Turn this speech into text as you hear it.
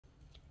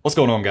What's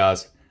going on,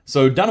 guys?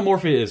 So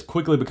Dinomorphia is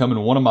quickly becoming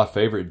one of my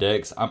favorite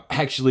decks. I'm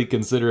actually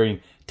considering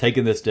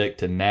taking this deck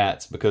to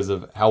Nats because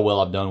of how well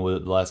I've done with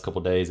it the last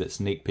couple days at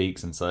sneak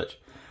peeks and such.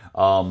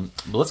 But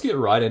let's get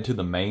right into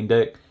the main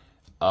deck.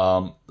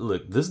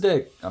 Look, this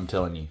deck, I'm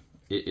telling you,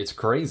 it's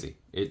crazy.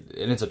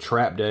 And it's a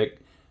trap deck,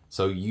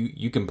 so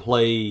you can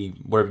play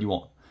whatever you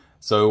want.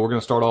 So we're going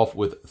to start off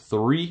with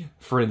 3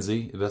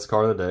 Frenzy, best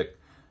card of the deck,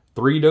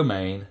 3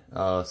 Domain,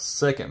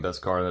 second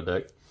best card of the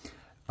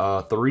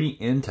deck, 3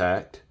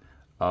 Intact,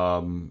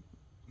 I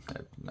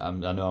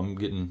know I'm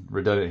getting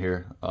redundant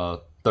here,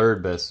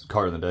 third best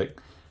card in the deck.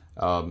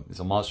 It's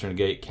a Monster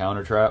Negate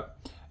counter trap.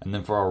 And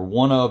then for our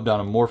one of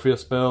Dinomorphia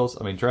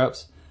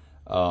traps,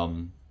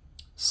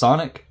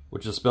 Sonic,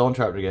 which is a spell and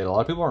trap negate. A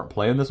lot of people aren't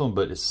playing this one,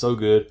 but it's so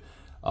good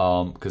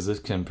because this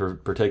can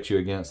protect you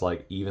against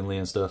like evenly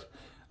and stuff.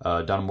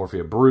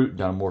 Dinomorphia Brute,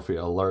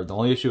 Dinomorphia Alert. The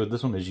only issue with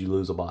this one is you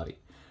lose a body.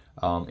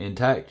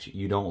 Intact,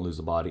 you don't lose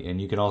a body,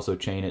 and you can also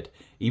chain it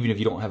even if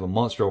you don't have a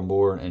monster on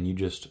board and you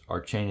just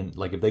are chaining.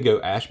 Like if they go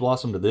Ash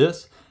Blossom to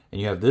this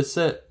and you have this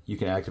set, you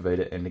can activate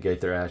it and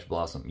negate their Ash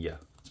Blossom. Yeah,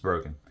 it's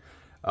broken.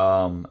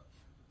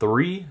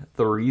 3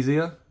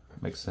 Theresia,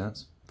 makes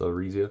sense.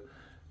 Theresia.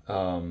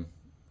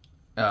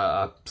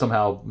 I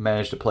somehow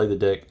managed to play the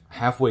deck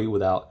halfway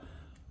with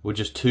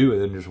just 2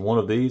 and then just 1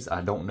 of these.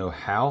 I don't know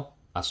how.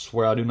 I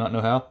swear I do not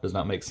know how. Does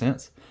not make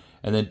sense.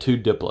 And then 2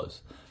 Diplos.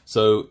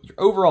 So your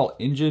overall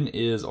engine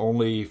is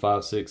only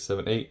 5, 6,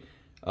 7, 8,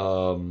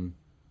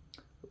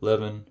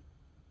 11,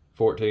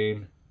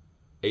 14,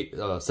 8,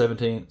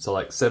 17. So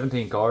like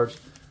 17 cards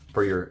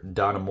for your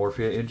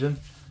Dinomorphia engine.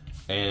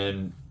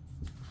 And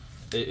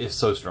it's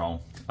so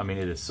strong. I mean,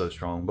 it is so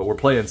strong. But we're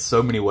playing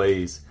so many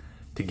ways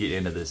to get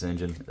into this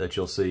engine that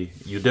you'll see.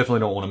 You definitely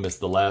don't want to miss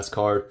the last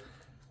card.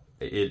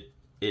 It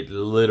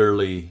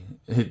literally,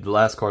 the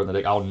last card in the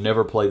deck. I'll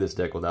never play this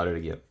deck without it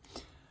again.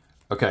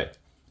 Okay.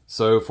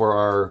 So for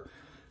our,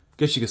 I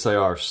guess you could say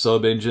our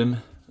sub-engine,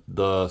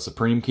 the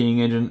Supreme King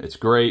engine, it's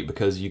great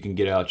because you can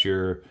get out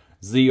your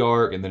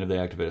Z-Arc, and then if they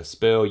activate a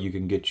spell, you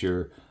can get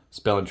your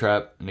Spell and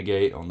Trap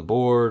negate on the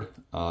board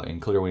in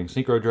Clearwing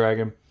Synchro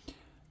Dragon.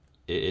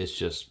 It's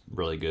just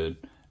really good.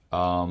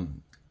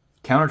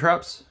 Counter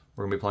traps,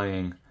 we're going to be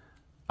playing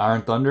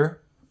Iron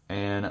Thunder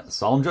and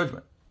Solemn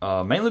Judgment.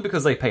 Mainly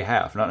because they pay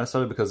half, not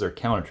necessarily because they're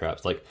counter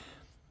traps. Like,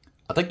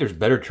 I think there's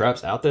better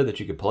traps out there that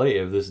you could play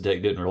if this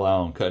deck didn't rely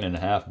on cutting in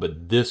half,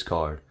 but this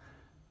card,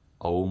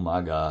 oh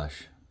my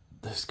gosh,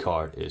 this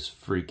card is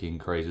freaking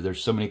crazy.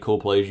 There's so many cool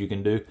plays you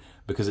can do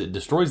because it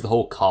destroys the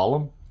whole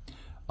column.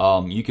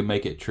 You can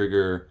make it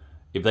trigger,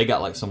 if they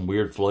got like some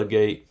weird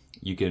floodgate,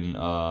 you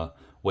can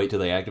wait till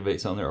they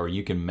activate something, or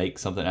you can make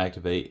something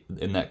activate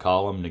in that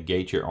column,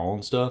 negate your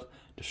own stuff,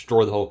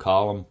 destroy the whole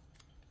column.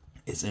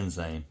 It's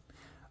insane.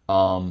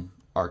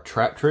 Our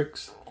trap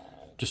tricks,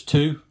 just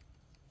 2.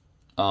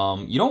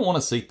 You don't want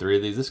to see 3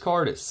 of these. This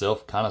card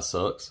itself kind of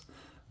sucks,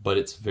 but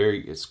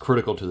it's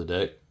critical to the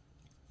deck.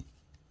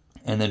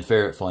 And then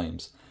Ferret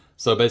Flames.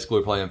 So basically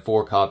we're playing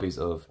 4 copies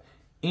of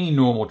any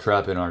normal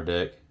trap in our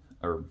deck,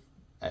 or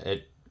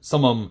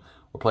some of them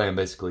we're playing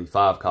basically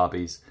 5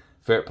 copies.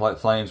 Ferret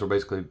Flames we're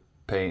basically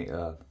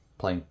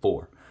playing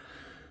 4.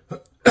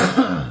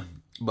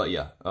 But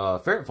yeah,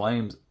 Ferret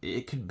Flames,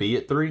 it could be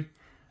at 3.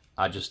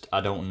 I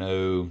don't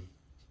know.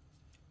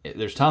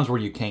 There's times where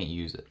you can't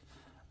use it.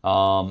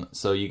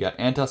 So you got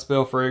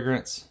Anti-Spell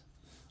Fragrance,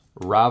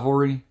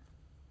 Rivalry,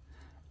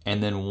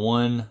 and then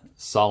 1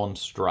 Solemn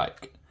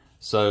Strike.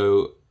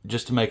 So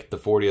just to make it the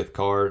 40th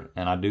card,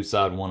 and I do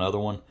side 1 other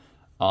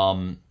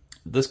one.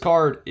 This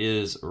card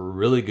is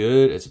really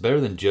good. It's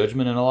better than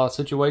Judgment in a lot of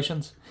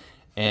situations,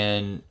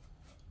 and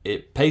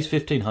it pays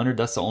 1,500.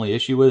 That's the only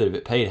issue with it. If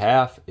it paid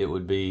half, it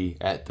would be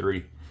at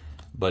 3,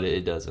 but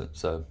it doesn't.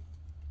 So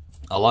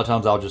a lot of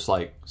times I'll just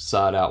like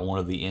side out 1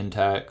 of the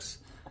Intacts,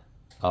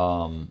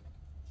 and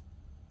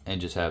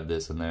just have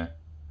this in there.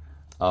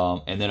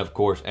 And then of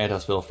course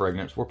Anti-Spell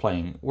Fragrance. We're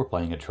playing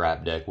a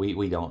trap deck.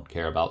 We don't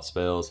care about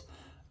spells.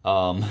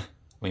 I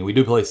mean, we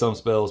do play some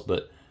spells,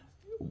 but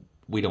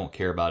we don't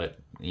care about it,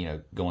 you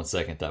know, going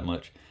second that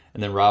much.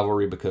 And then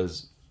Rivalry,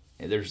 because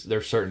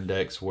there's certain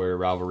decks where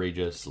Rivalry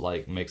just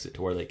like makes it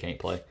to where they can't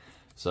play.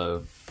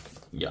 So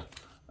yeah.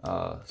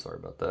 Sorry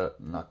about that.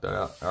 Knock that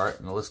out. All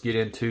right, now let's get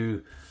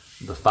into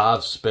the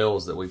 5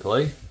 spells that we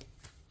play,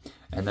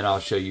 and then I'll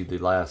show you the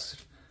last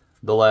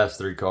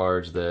 3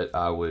 cards that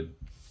I would.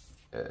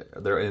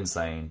 They're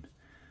insane.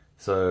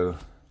 So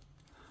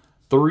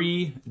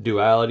 3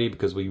 Duality,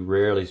 because we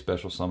rarely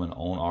special summon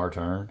on our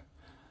turn,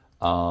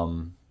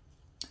 and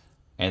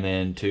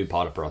then 2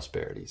 Pot of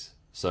Prosperities.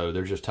 So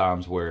there's just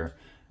times where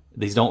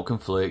these don't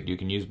conflict. You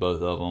can use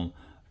both of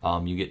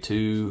them. You get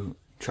 2.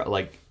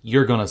 Like,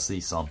 you're gonna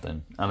see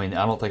something. I mean,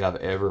 I don't think I've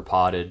ever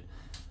potted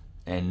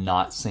and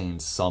not seen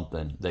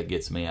something that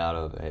gets me out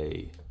of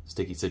a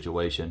sticky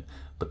situation.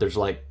 But there's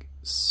like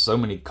so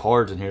many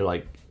cards in here,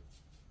 like,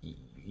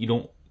 you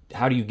don't,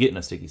 how do you get in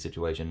a sticky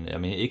situation? I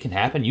mean, it can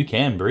happen. You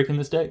can brick in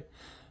this deck.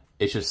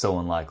 It's just so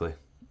unlikely.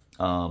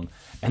 And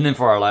then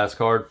for our last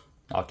card,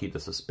 I'll keep the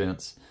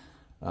suspense.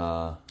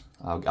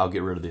 I'll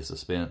get rid of the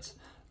suspense.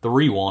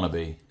 3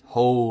 wannabe.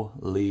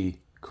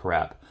 Holy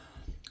crap.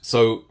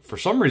 So for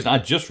some reason, I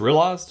just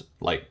realized,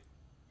 like,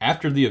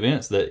 after the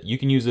events, that you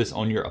can use this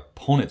on your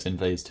opponent's end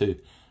phase too.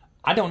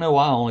 I don't know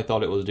why I only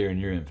thought it was during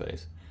your end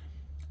phase.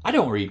 I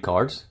don't read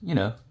cards, you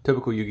know,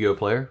 typical Yu-Gi-Oh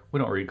player. We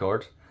don't read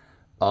cards.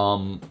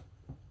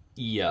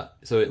 Yeah,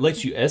 so it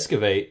lets you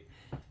excavate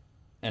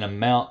an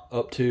amount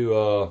up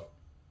to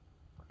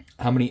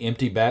how many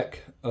empty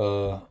back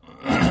your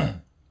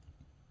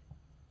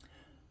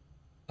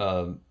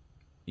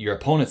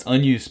opponent's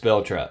unused spell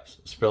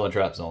and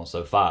trap zone,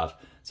 so 5.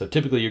 So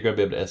typically you're going to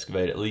be able to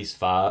excavate at least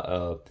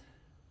 5,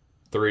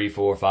 3,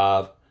 4,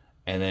 5,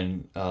 and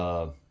then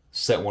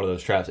set one of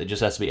those traps. It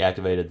just has to be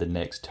activated the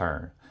next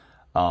turn,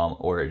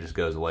 or it just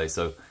goes away.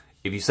 So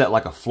if you set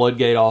like a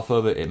floodgate off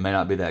of it, it may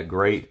not be that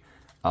great,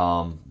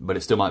 but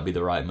it still might be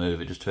the right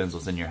move. It just depends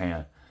what's in your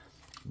hand.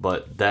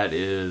 But that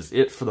is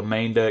it for the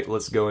main deck.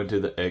 Let's go into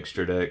the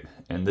extra deck,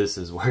 and this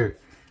is where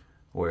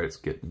it's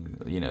getting,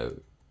 you know,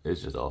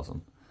 it's just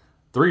awesome.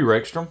 3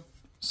 Rexstrom.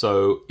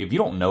 So if you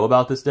don't know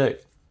about this deck,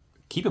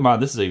 keep in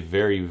mind this is a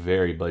very,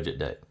 very budget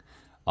deck.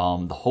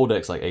 The whole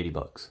deck's like 80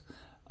 bucks.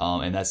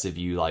 And that's if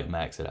you like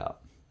max it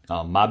out.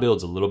 My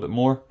build's a little bit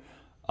more,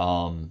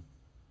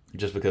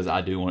 just because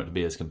I do want it to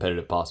be as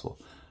competitive as possible.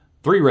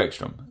 3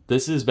 Rexstrom.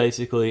 This is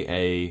basically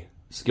a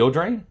skill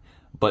drain,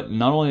 but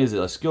not only is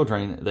it a skill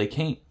drain, they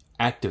can't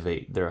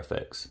activate their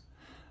effects.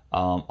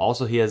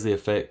 Also, he has the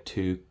effect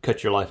to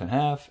cut your life in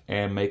half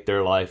and make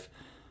their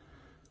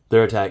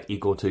attack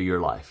equal to your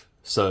life.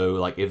 So,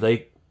 like, if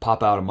they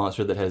pop out a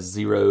monster that has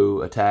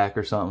 0 attack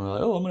or something,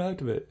 like, oh, I'm going to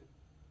activate it.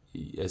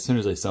 As soon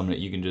as they summon it,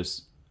 you can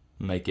just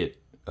make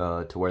it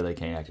to where they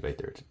can't activate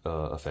their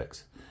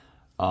effects.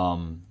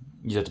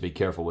 You have to be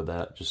careful with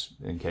that, just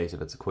in case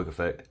if it's a quick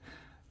effect.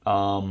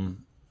 Yeah.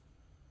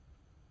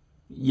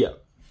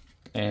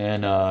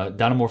 And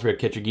Dinomorphia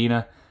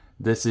Ketchagina,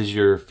 this is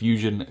your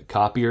fusion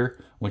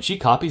copier. When she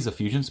copies a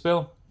fusion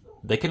spell,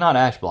 they cannot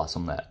Ash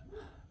Blossom that.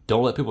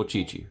 Don't let people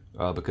cheat you,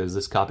 because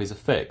this copies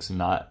effects,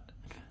 not...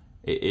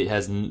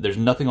 There's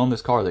nothing on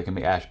this card that can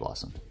be Ash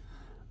Blossomed.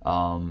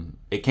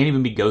 It can't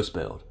even be Ghost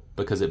Spelled,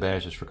 because it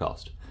banishes for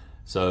cost.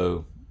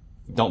 So,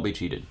 don't be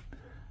cheated.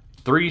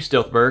 3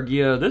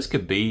 Stealthbergia. This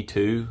could be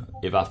 2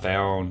 if I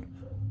found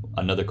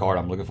another card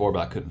I'm looking for, but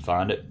I couldn't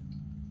find it.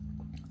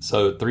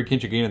 So 3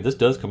 Kinchagina. This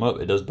does come up.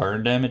 It does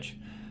burn damage.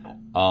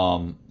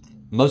 Most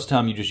of the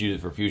time you just use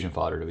it for fusion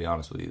fodder, to be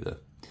honest with you, though.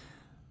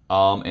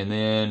 And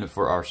then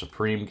for our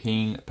Supreme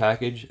King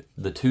package,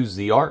 the 2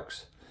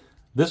 Z-Arcs.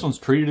 This one's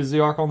treated as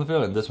Z-Arc on the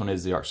field, and this one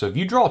is Z-Arc. So if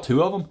you draw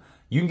 2 of them,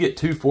 you can get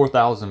 2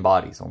 4,000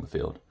 bodies on the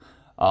field.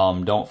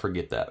 Don't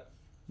forget that.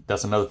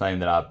 That's another thing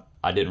that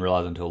I didn't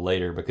realize until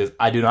later, because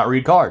I do not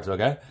read cards,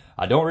 okay?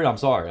 I'm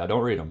sorry, I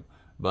don't read them.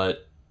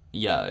 But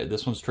yeah,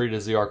 this one's treated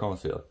as the arc on the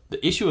field.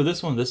 The issue with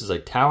this one, this is a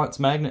Talents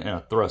magnet and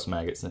a Thrust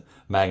magnet.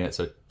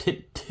 So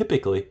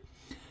typically,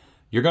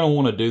 you're going to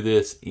want to do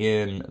this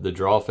in the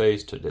draw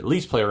phase to at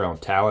least play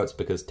around Talents,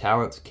 because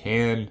Talents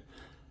can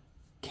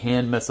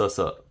mess us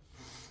up.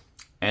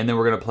 And then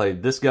we're going to play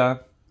this guy.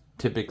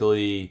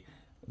 Typically,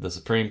 the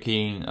Supreme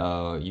King,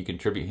 you can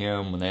tribute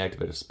him when they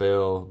activate a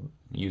spell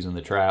using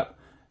the trap.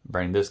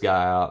 Bring this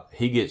guy out.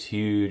 He gets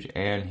huge,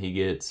 and he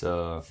gets he's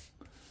a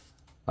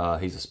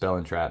spell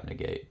and trap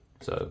negate.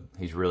 So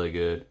he's really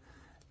good.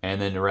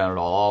 And then to round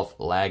it all off,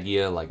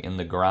 Lagia, like in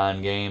the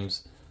grind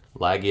games,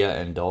 Lagia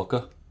and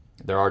Dulka.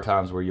 There are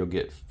times where you'll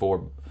get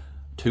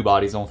 2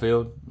 bodies on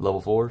field,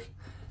 level 4s.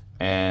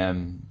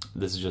 And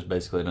this is just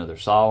basically another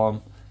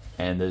Solemn.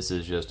 And this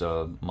is just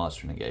a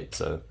monster negate.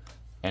 So,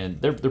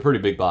 and they're pretty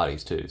big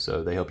bodies too,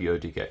 so they help you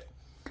OTK.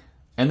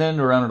 And then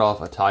to round it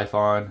off, a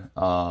Typhon.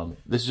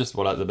 This is just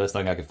the best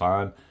thing I could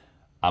find.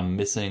 I'm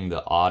missing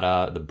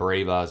the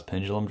Brave Eyes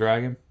Pendulum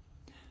Dragon.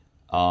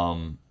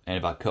 And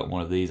if I cut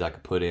one of these, I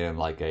could put in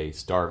like a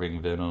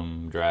Starving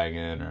Venom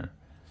Dragon or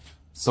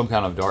some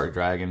kind of Dark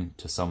Dragon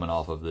to summon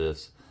off of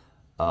this.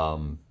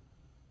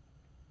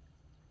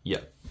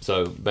 Yeah,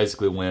 so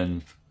basically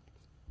when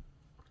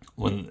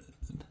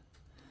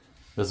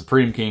the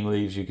Supreme King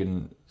leaves, you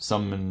can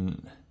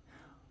summon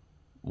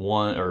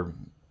 1 or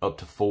up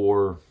to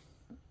 4,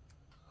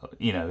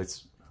 you know,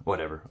 it's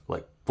whatever,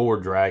 like 4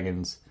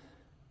 dragons.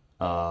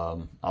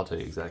 I'll tell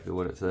you exactly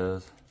what it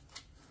says.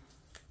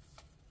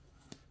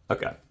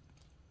 Okay.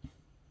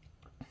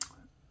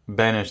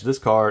 Banish this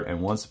card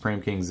and 1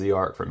 Supreme King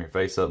Z-Arc from your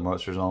face-up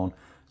monster zone.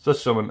 So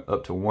summon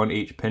up to 1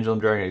 each Pendulum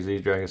Dragon,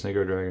 Xyz Dragon,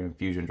 Synchro Dragon, and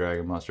Fusion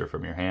Dragon monster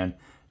from your hand,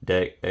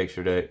 deck,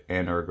 extra deck,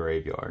 and or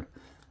graveyard.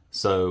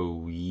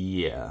 So,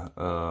 yeah,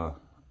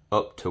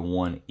 up to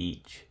 1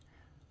 each.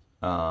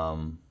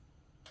 Yeah,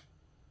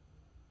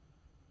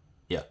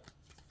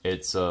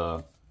 it's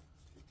a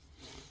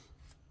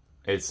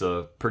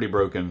pretty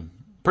broken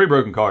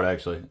card,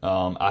 actually.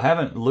 I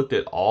haven't looked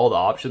at all the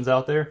options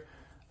out there,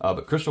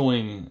 but Crystal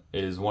Wing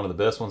is one of the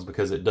best ones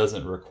because it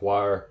doesn't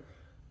require...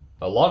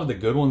 A lot of the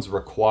good ones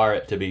require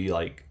it to be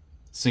like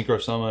Synchro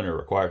Summon or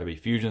require it to be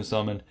Fusion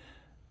Summon,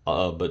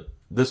 but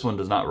this one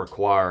does not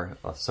require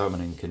a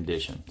summoning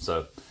condition.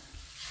 So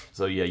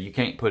So yeah, you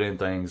can't put in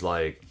things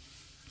like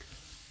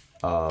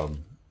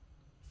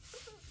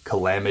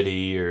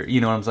Calamity, or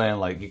you know what I'm saying?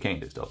 Like, you can't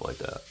do stuff like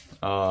that.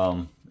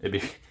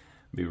 It'd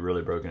be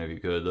really broken if you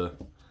could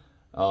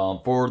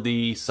though. For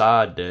the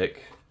side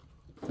deck,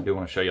 I do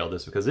want to show y'all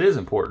this because it is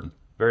important,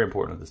 very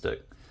important with this deck.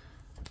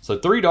 So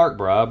 3 Dark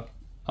Bribe.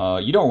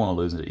 You don't want to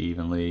lose it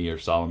evenly or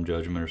Solemn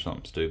Judgment or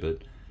something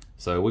stupid.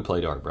 So we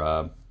play Dark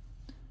Bribe.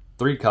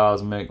 3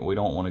 Cosmic. We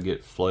don't want to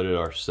get floated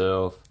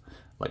ourselves.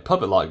 Like,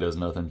 Puppet Lock does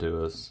nothing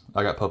to us.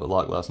 I got Puppet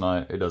Lock last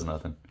night. It does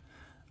nothing.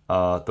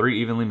 3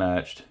 Evenly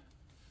Matched.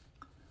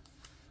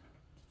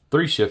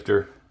 3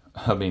 Shifter.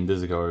 I mean,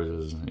 this card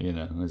is, you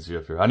know, it's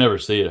Shifter. I never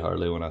see it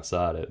hardly when I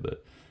side it,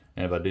 but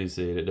and if I do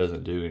see it, it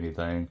doesn't do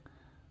anything.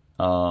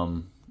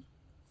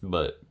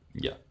 But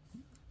yeah,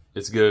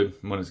 it's good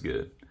when it's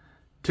good.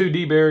 2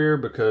 D Barrier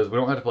because we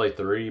don't have to play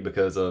 3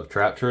 because of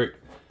Trap Trick,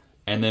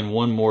 and then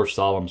 1 more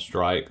Solemn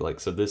Strike. Like,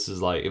 so this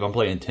is like, if I'm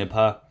playing Temp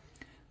High,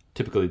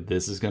 typically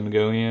this is going to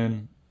go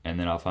in, and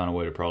then I'll find a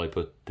way to probably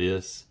put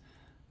this.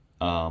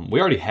 We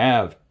already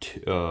have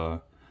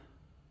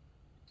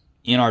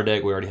in our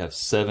deck, we already have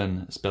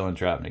 7 Spell and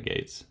Trap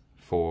Negates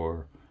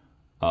for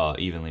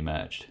Evenly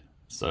Matched.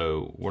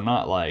 So we're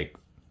not like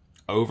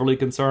overly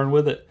concerned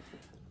with it,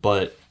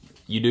 but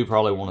you do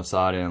probably want to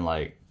side in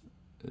like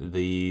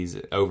these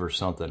over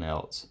something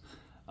else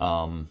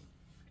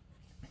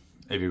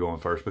if you're going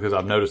first, because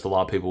I've noticed a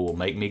lot of people will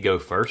make me go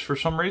first for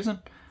some reason.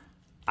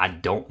 I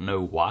don't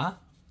know why.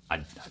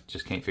 I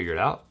just can't figure it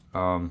out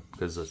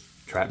because it's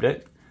a trap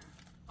deck.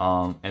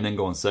 And then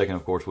going second,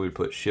 of course, we would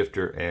put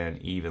Shifter and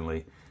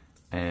Evenly,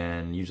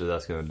 and usually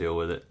that's going to deal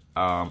with it.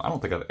 I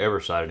don't think I've ever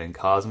sided in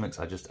Cosmics.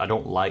 I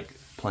don't like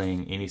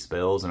playing any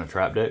spells in a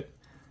trap deck.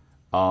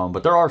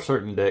 But there are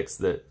certain decks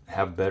that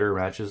have better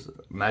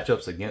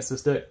matchups against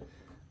this deck.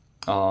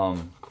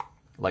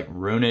 Like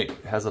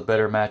Runic has a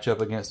better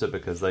matchup against it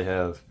because they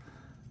have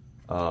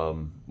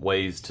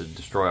ways to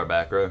destroy our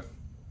back row.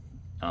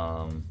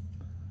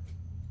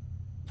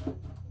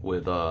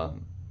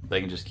 They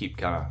can just keep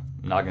kind of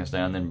knocking us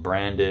down. Then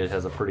Branded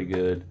has a pretty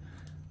good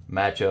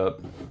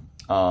matchup.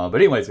 But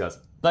anyways, guys,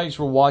 thanks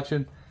for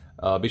watching.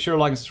 Be sure to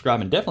like and subscribe,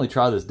 and definitely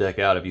try this deck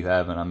out if you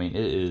haven't. I mean,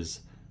 it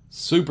is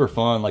super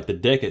fun. Like, the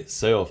deck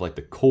itself, like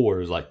the core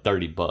is like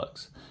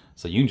 $30,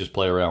 so you can just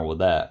play around with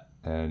that.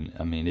 And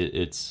I mean,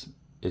 it's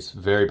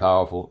very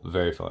powerful,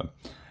 very fun.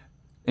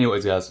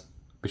 Anyways, guys,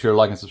 be sure to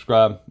like and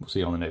subscribe. We'll see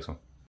you on the next one.